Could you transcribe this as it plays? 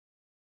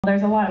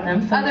There's a lot of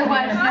them. So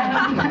otherwise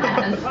known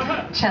as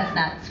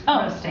chestnuts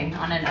roasting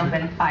on an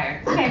open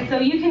fire. Okay, so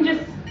you can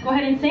just go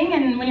ahead and sing,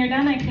 and when you're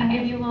done, I can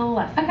give you a little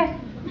lesson. Okay.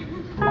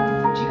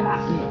 What you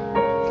got?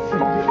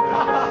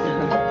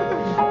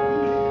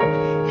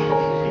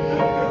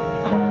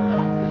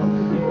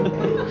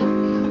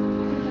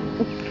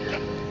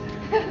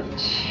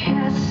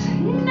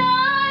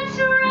 Chestnuts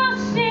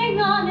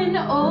roasting on an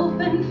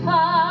open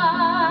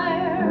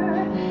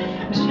fire.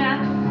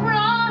 Jack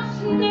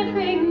Frost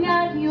nipping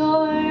at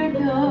your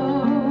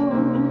nose.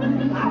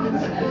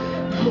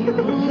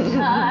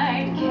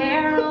 Yuletide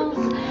carols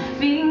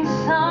being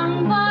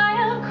sung by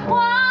a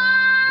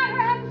choir,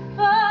 and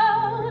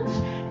folks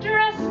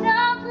dressed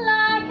up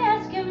like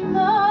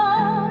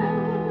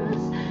Eskimos.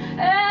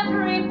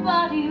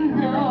 Everybody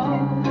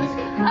knows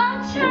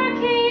a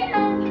turkey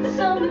and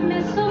some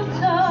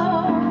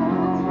mistletoe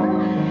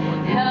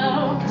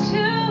help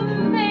to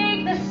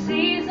make the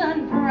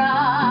season bright.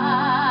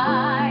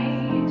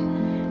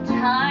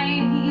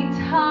 Tiny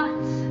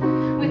tots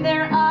with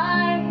their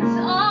eyes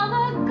on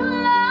the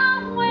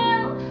glow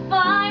will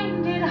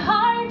find it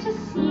hard to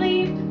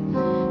sleep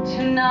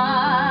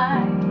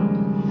tonight.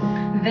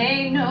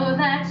 They know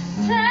that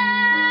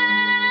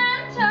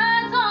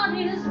Santa's on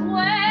his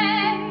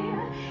way.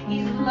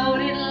 He's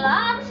loaded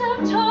lots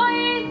of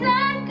toys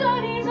and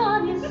goodies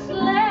on his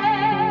sleigh.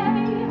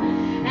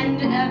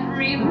 And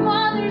every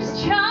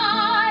mother's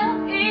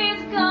child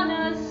is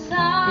gonna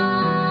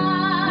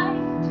sigh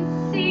to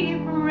see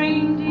if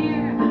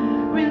reindeer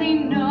really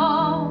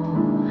know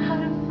how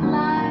to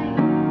fly.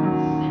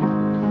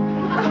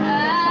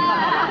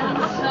 And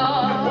so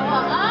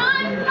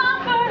I'm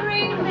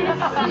offering this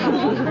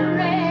simple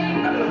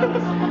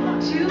phrase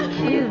to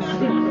kids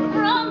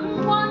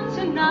from 1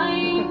 to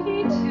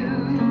 92.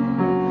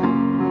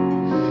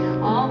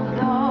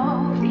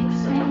 Although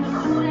it's been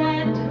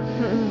said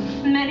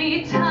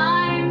many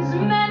times,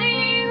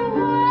 many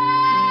ways,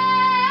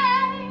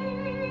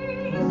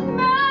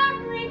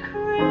 Merry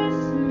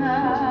Christmas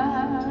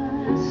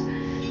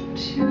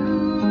to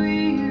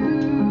you.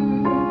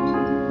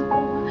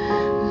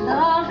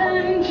 Love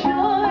and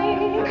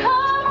joy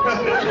come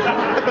to you,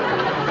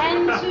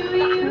 and to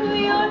you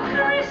your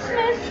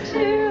Christmas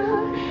too.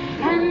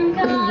 And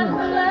God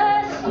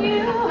bless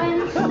you and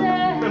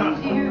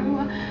send you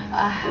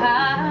a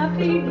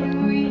happy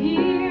new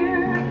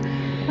year.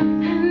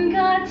 And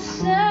God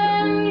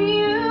send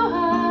you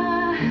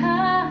a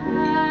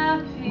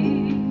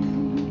happy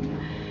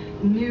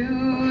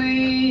new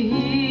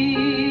year.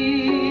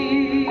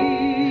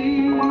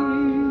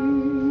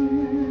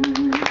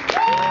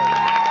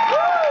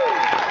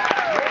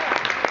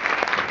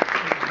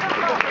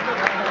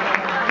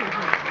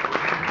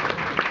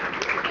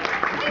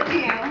 Thank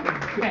you.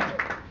 Okay.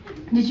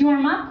 Did you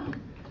warm up?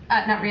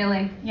 Not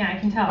really. Yeah, I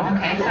can tell.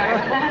 Okay, sorry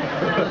about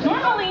that.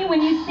 Normally,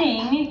 when you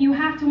sing, you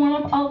have to warm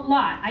up a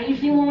lot. I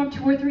usually warm up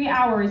 2 or 3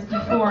 hours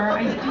before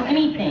I do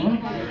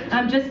anything,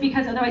 just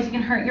because otherwise you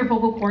can hurt your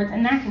vocal cords,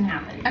 and that can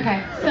happen.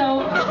 Okay.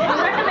 So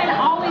I recommend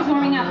always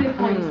warming up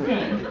before you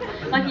sing.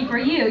 Lucky for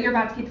you, you're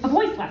about to get a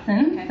voice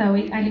lesson, Okay. so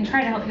I can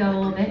try to help you out a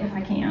little bit if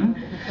I can.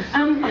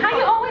 How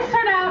you always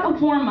start out a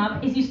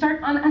warm-up is you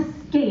start on a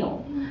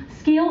scale.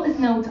 Scale is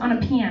notes on a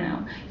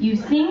piano. You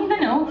sing the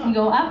notes, you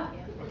go up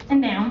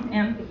and down,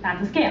 and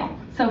that's a scale.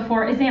 So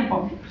for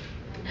example,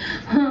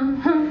 so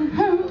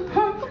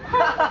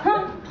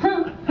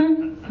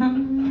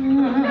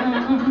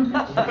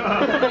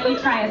you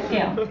try a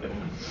scale.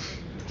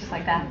 Just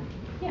like that.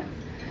 Yeah.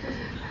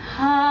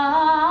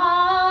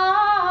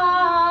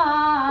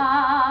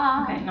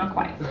 Okay, not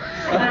quite.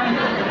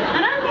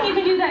 Another thing you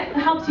can do that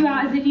helps you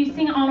out is if you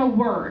sing on a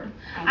word.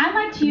 I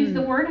like to use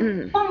the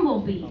word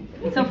bumblebee.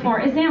 So for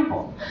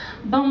example,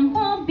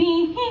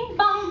 bumblebee,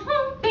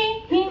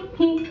 bumblebee.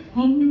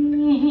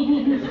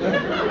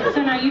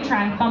 So now you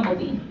try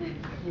bumblebee.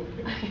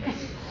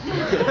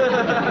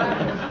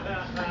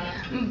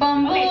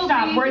 Bumblebee. Okay,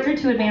 stop. Words are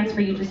too advanced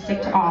for you. Just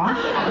stick to awe.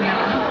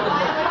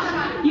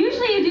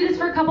 Usually you do this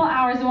for a couple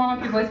hours to warm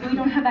up your voice, but we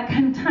don't have that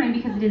kind of time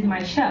because it is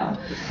my show.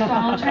 So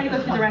I'll try to go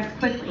through the rest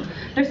quickly.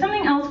 There's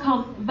something else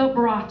called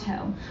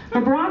vibrato.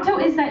 Vibrato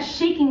is that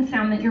shaking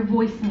sound that your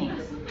voice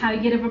makes. How you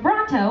get a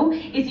vibrato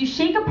is you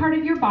shake a part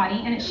of your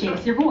body and it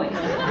shakes your voice.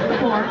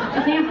 For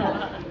example.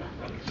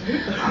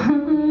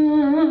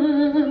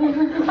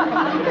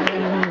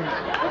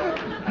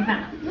 Like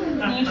that.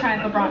 Then you try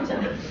vibrato.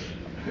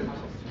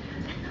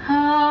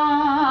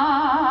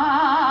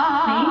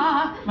 See?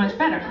 Much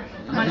better.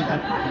 Much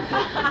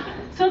better.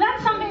 So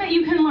that's something that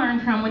you can learn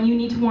from when you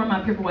need to warm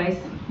up your voice.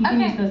 You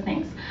can use those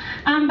things.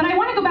 But I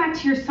want to go back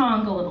to your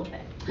song a little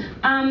bit.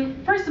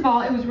 First of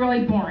all, it was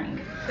really boring.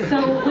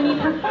 So when you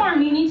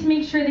perform, you need to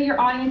make sure that your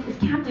audience is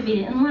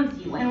captivated and loves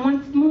you and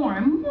wants more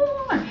and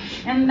more.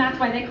 And that's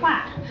why they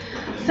clap.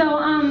 So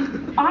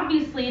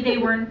obviously they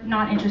were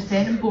not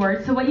interested and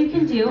bored. So what you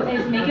can do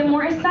is make it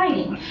more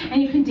exciting,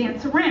 and you can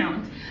dance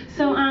around.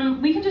 So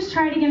we can just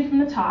try it again from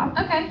the top.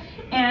 Okay.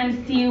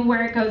 And see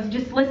where it goes.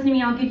 Just listen to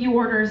me. I'll give you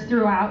orders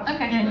throughout.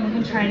 Okay. And you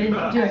can try to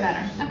do it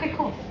better. Okay,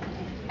 cool.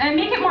 And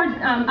make it more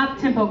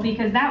up-tempo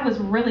because that was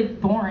really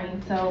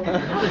boring, so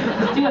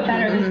let's do it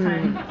better this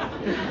time.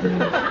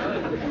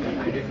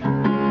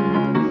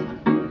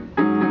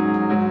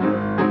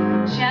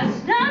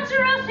 Chestnuts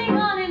roasting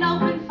on an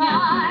open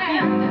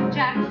fire,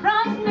 Jack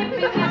Frost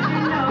nipping at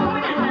your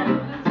nose,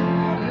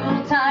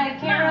 Yuletide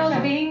carols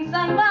being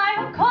sung by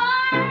a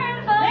choir,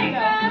 and folks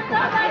dressed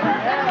up like the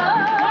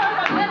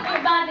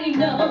everybody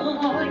knows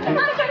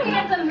I can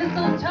get some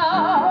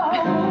mistletoe,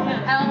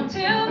 help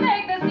to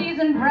make the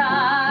season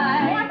bright.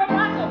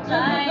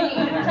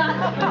 Tiny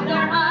tots with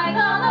their eyes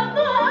all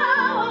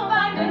aglow,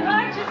 find it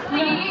hard to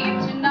sleep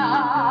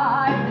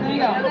tonight. There you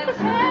go. Okay,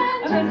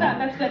 stop.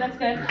 That's good. That's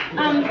good.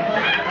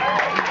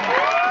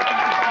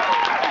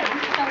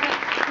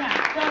 Yeah,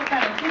 so it's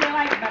better. See, they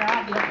like it better,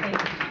 obviously.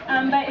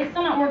 But it's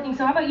still not working.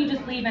 So how about you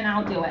just leave and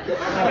I'll do it.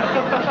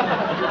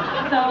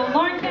 So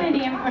Lauren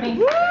Kennedy, everybody. You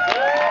know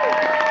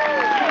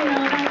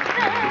that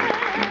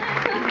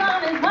Santa's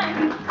on his way.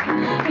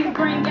 He's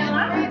bringing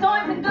lots of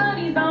toys and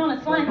goodies on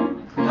a sleigh.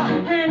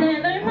 And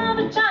every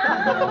mother child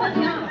is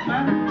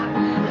gonna